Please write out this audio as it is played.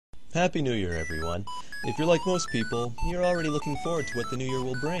Happy New Year, everyone. If you're like most people, you're already looking forward to what the new year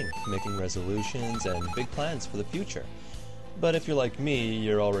will bring, making resolutions and big plans for the future. But if you're like me,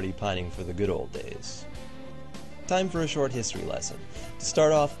 you're already pining for the good old days. Time for a short history lesson. To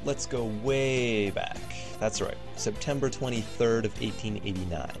start off, let's go way back. That's right, September 23rd of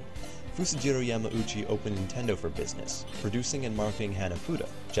 1889. Fusajiro Yamauchi opened Nintendo for business, producing and marketing Hanafuda,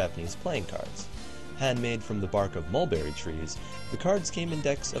 Japanese playing cards. Handmade from the bark of mulberry trees, the cards came in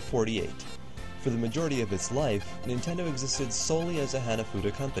decks of 48. For the majority of its life, Nintendo existed solely as a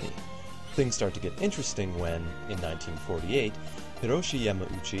Hanafuda company. Things start to get interesting when, in 1948, Hiroshi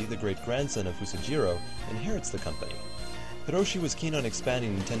Yamauchi, the great-grandson of Fusajiro, inherits the company. Hiroshi was keen on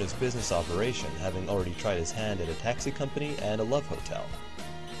expanding Nintendo's business operation, having already tried his hand at a taxi company and a love hotel.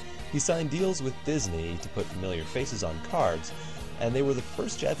 He signed deals with Disney to put familiar faces on cards, and they were the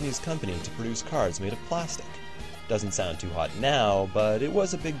first Japanese company to produce cards made of plastic. Doesn't sound too hot now, but it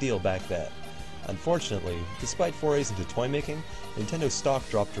was a big deal back then. Unfortunately, despite forays into toy making, Nintendo's stock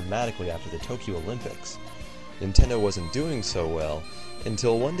dropped dramatically after the Tokyo Olympics. Nintendo wasn't doing so well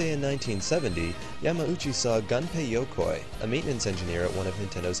until one day in 1970, Yamauchi saw Gunpei Yokoi, a maintenance engineer at one of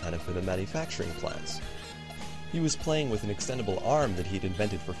Nintendo's Hanafuda manufacturing plants. He was playing with an extendable arm that he'd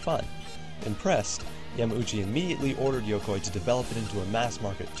invented for fun. Impressed, Yamauchi immediately ordered Yokoi to develop it into a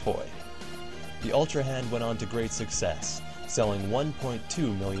mass-market toy. The Ultra Hand went on to great success, selling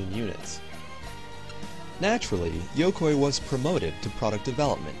 1.2 million units. Naturally, Yokoi was promoted to product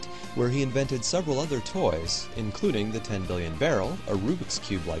development, where he invented several other toys, including the 10 billion barrel, a Rubik's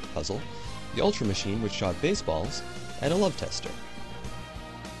Cube-like puzzle, the Ultra Machine which shot baseballs, and a love tester.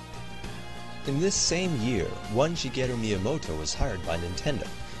 In this same year, one Shigeru Miyamoto was hired by Nintendo,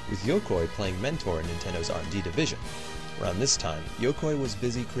 with Yokoi playing mentor in Nintendo's R&D division. Around this time, Yokoi was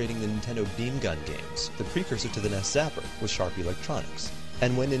busy creating the Nintendo Beam Gun games, the precursor to the NES Zapper, with Sharp Electronics.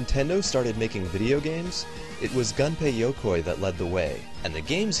 And when Nintendo started making video games, it was Gunpei Yokoi that led the way, and the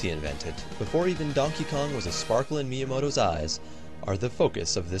games he invented, before even Donkey Kong was a sparkle in Miyamoto's eyes, are the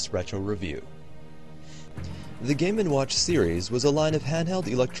focus of this retro review. The Game & Watch series was a line of handheld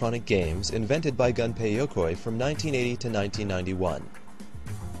electronic games invented by Gunpei Yokoi from 1980 to 1991.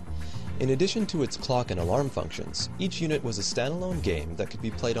 In addition to its clock and alarm functions, each unit was a standalone game that could be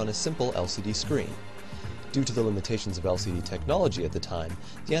played on a simple LCD screen. Due to the limitations of LCD technology at the time,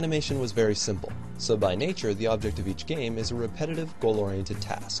 the animation was very simple, so by nature the object of each game is a repetitive, goal-oriented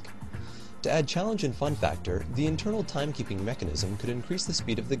task. To add challenge and fun factor, the internal timekeeping mechanism could increase the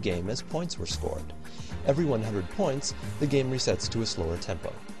speed of the game as points were scored. Every 100 points, the game resets to a slower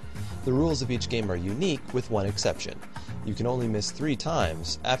tempo. The rules of each game are unique, with one exception. You can only miss 3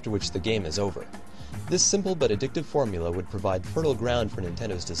 times, after which the game is over. This simple but addictive formula would provide fertile ground for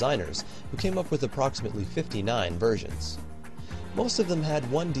Nintendo's designers, who came up with approximately 59 versions. Most of them had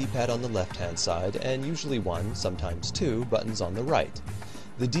one D-pad on the left-hand side, and usually one, sometimes 2, buttons on the right.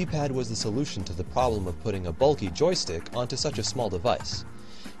 The D-pad was the solution to the problem of putting a bulky joystick onto such a small device.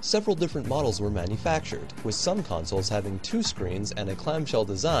 Several different models were manufactured, with some consoles having 2 screens and a clamshell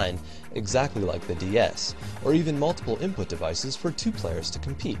design exactly like the DS, or even multiple input devices for 2 players to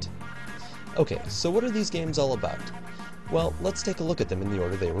compete. Okay, so what are these games all about? Well, let's take a look at them in the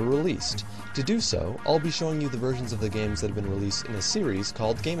order they were released. To do so, I'll be showing you the versions of the games that have been released in a series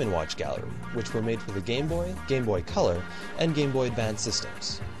called Game & Watch Gallery, which were made for the Game Boy, Game Boy Color, and Game Boy Advance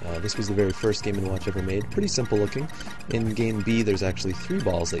systems. This was the very first Game & Watch ever made, pretty simple looking. In Game B, there's actually 3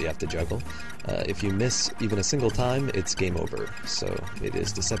 balls that you have to juggle. If you miss even a single time, it's game over, so it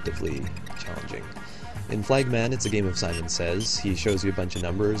is deceptively challenging. In Flagman, it's a game of Simon Says. He shows you a bunch of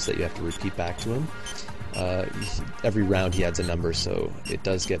numbers that you have to repeat back to him. Every round he adds a number, so it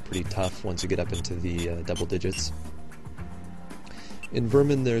does get pretty tough once you get up into the double digits. In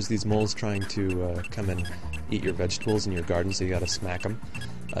Vermin, there's these moles trying to come and eat your vegetables in your garden, so you gotta smack them.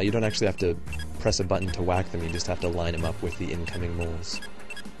 You don't actually have to press a button to whack them, you just have to line them up with the incoming moles.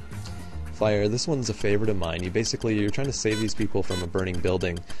 Fire, this one's a favorite of mine. You're trying to save these people from a burning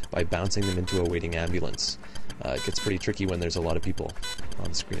building by bouncing them into a waiting ambulance. It gets pretty tricky when there's a lot of people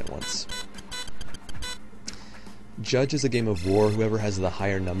on screen at once. Judge is a game of war. Whoever has the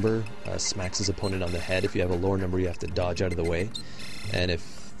higher number smacks his opponent on the head. If you have a lower number, you have to dodge out of the way. And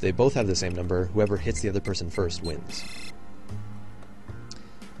if they both have the same number, whoever hits the other person first wins.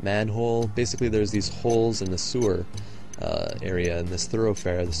 Manhole, basically there's these holes in the sewer area in this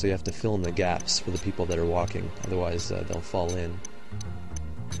thoroughfare, so you have to fill in the gaps for the people that are walking, otherwise they'll fall in.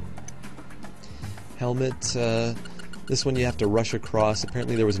 Helmet, this one you have to rush across.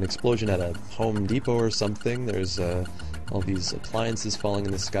 Apparently there was an explosion at a Home Depot or something. There's all these appliances falling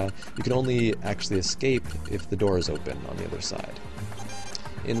in the sky. You can only actually escape if the door is open on the other side.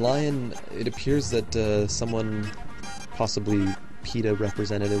 In Lion, it appears that someone, possibly PETA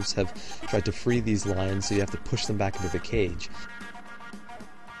representatives, have tried to free these lions, so you have to push them back into the cage.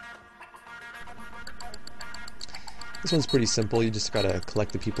 This one's pretty simple. You just gotta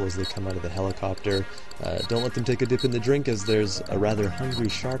collect the people as they come out of the helicopter. Don't let them take a dip in the drink, as there's a rather hungry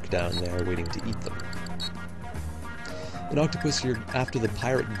shark down there waiting to eat them. In Octopus, you're after the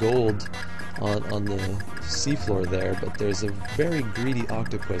pirate gold on the seafloor there, but there's a very greedy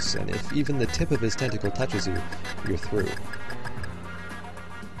octopus, and if even the tip of his tentacle touches you, you're through.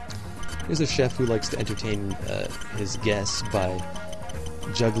 Here's a chef who likes to entertain his guests by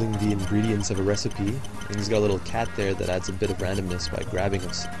juggling the ingredients of a recipe, and he's got a little cat there that adds a bit of randomness by grabbing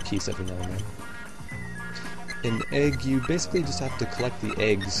a piece every now and then. In Egg, you basically just have to collect the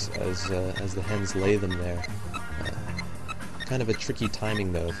eggs as the hens lay them there. Kind of a tricky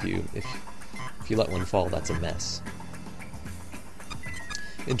timing though. If you let one fall, that's a mess.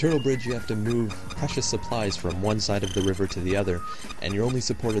 In Turtle Bridge, you have to move precious supplies from one side of the river to the other, and your only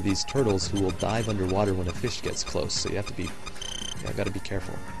support are these turtles who will dive underwater when a fish gets close, so you have to be gotta be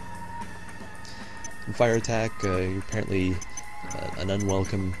careful. In Fire Attack, you're apparently an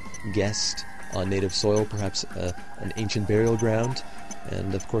unwelcome guest on native soil, perhaps an ancient burial ground,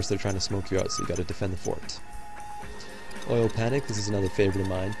 and of course they're trying to smoke you out, so you gotta defend the fort. Oil Panic, this is another favorite of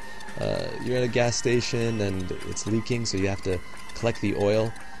mine. You're at a gas station and it's leaking, so you have to collect the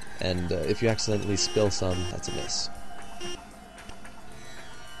oil, and if you accidentally spill some, that's a miss.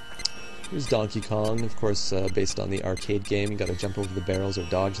 Here's Donkey Kong, of course, based on the arcade game. You gotta jump over the barrels or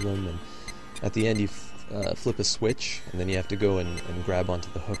dodge them, and at the end you flip a switch, and then you have to go and grab onto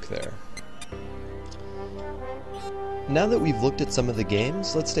the hook there. Now that we've looked at some of the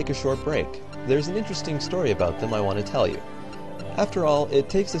games, let's take a short break. There's an interesting story about them I want to tell you. After all, it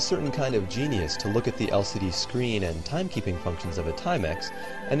takes a certain kind of genius to look at the LCD screen and timekeeping functions of a Timex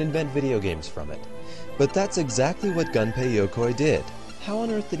and invent video games from it. But that's exactly what Gunpei Yokoi did. How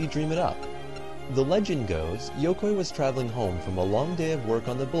on earth did he dream it up? The legend goes, Yokoi was traveling home from a long day of work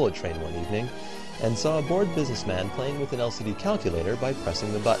on the bullet train one evening and saw a bored businessman playing with an LCD calculator by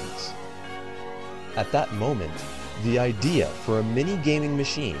pressing the buttons. At that moment, the idea for a mini gaming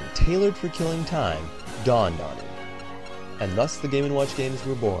machine tailored for killing time dawned on him, and thus the Game & Watch games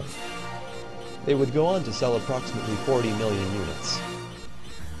were born. They would go on to sell approximately 40 million units.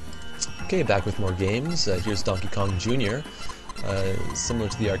 Okay, back with more games. Here's Donkey Kong Jr. Similar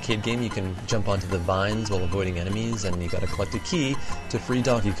to the arcade game, you can jump onto the vines while avoiding enemies, and you gotta collect a key to free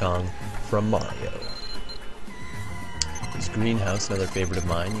Donkey Kong from Mario. Here's Greenhouse, another favorite of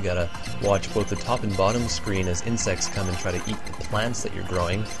mine. You gotta watch both the top and bottom screen as insects come and try to eat the plants that you're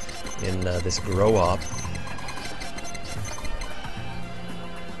growing in this grow-op.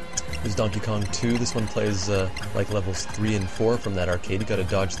 There's Donkey Kong 2. This one plays like levels 3 and 4 from that arcade. You gotta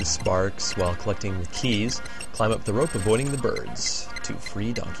dodge the sparks while collecting the keys, climb up the rope avoiding the birds to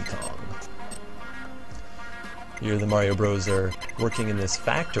free Donkey Kong. Here the Mario Bros are working in this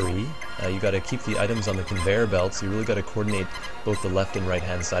factory. You gotta keep the items on the conveyor belt, so you really gotta coordinate both the left and right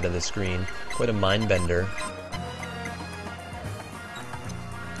hand side of the screen. Quite a mind bender.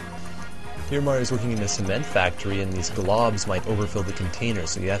 Here Mario's working in a cement factory, and these globs might overfill the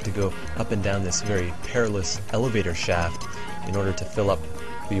containers, so you have to go up and down this very perilous elevator shaft in order to fill up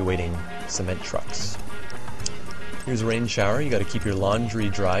the awaiting cement trucks. Here's a rain shower. You got to keep your laundry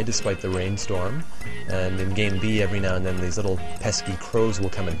dry despite the rainstorm, and in Game B every now and then these little pesky crows will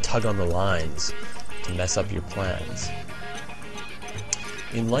come and tug on the lines to mess up your plans.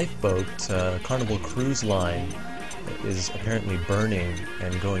 In Lifeboat, Carnival Cruise Line is apparently burning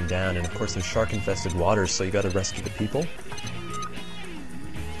and going down, and of course there's shark-infested waters, so you gotta rescue the people.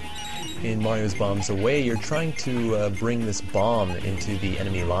 In Mario's Bombs Away, you're trying to bring this bomb into the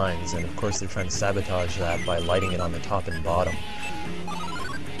enemy lines, and of course they're trying to sabotage that by lighting it on the top and bottom.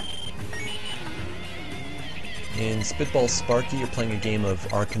 In Spitball Sparky, you're playing a game of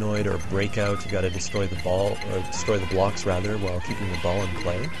Arkanoid or Breakout. You gotta destroy the ball, or destroy the blocks rather, while keeping the ball in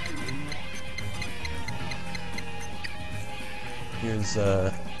play. Here's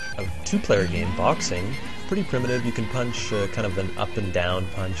a two-player game, Boxing. Pretty primitive. You can punch kind of an up and down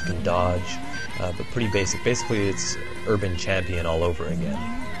punch, you can dodge, but pretty basic. Basically, it's Urban Champion all over again.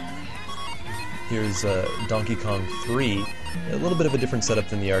 Here's Donkey Kong 3. A little bit of a different setup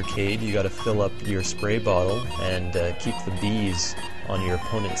than the arcade. You got to fill up your spray bottle and keep the bees on your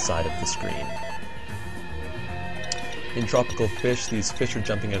opponent's side of the screen. In Tropical Fish, these fish are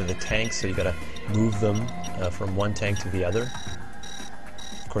jumping out of the tank, so you got to move them from one tank to the other.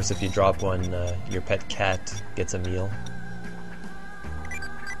 Of course, if you drop one, your pet cat gets a meal.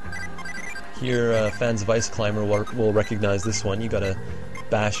 Here, fans of Ice Climber will recognize this one. You gotta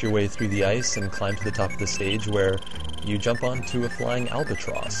bash your way through the ice and climb to the top of the stage where you jump onto a flying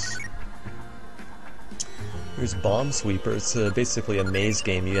albatross. Here's Bomb Sweeper. It's basically a maze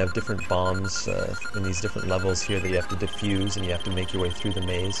game. You have different bombs in these different levels here that you have to defuse, and you have to make your way through the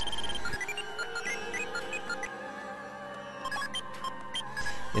maze.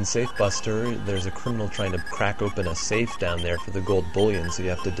 In Safe Buster, there's a criminal trying to crack open a safe down there for the gold bullion, so you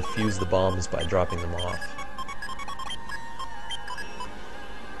have to defuse the bombs by dropping them off.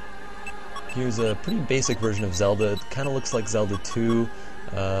 Here's a pretty basic version of Zelda. It kind of looks like Zelda 2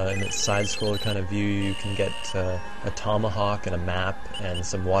 in its side-scroller kind of view. You can get a tomahawk and a map and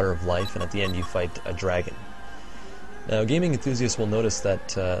some water of life, and at the end you fight a dragon. Now, gaming enthusiasts will notice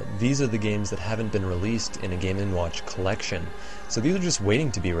that these are the games that haven't been released in a Game & Watch collection. So these are just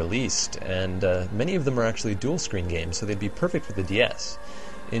waiting to be released, and many of them are actually dual-screen games, so they'd be perfect for the DS.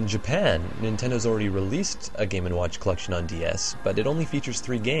 In Japan, Nintendo's already released a Game & Watch collection on DS, but it only features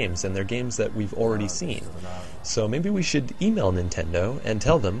 3 games, and they're games that we've already seen. So maybe we should email Nintendo and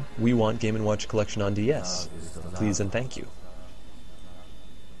tell them we want Game & Watch collection on DS. Please and thank you.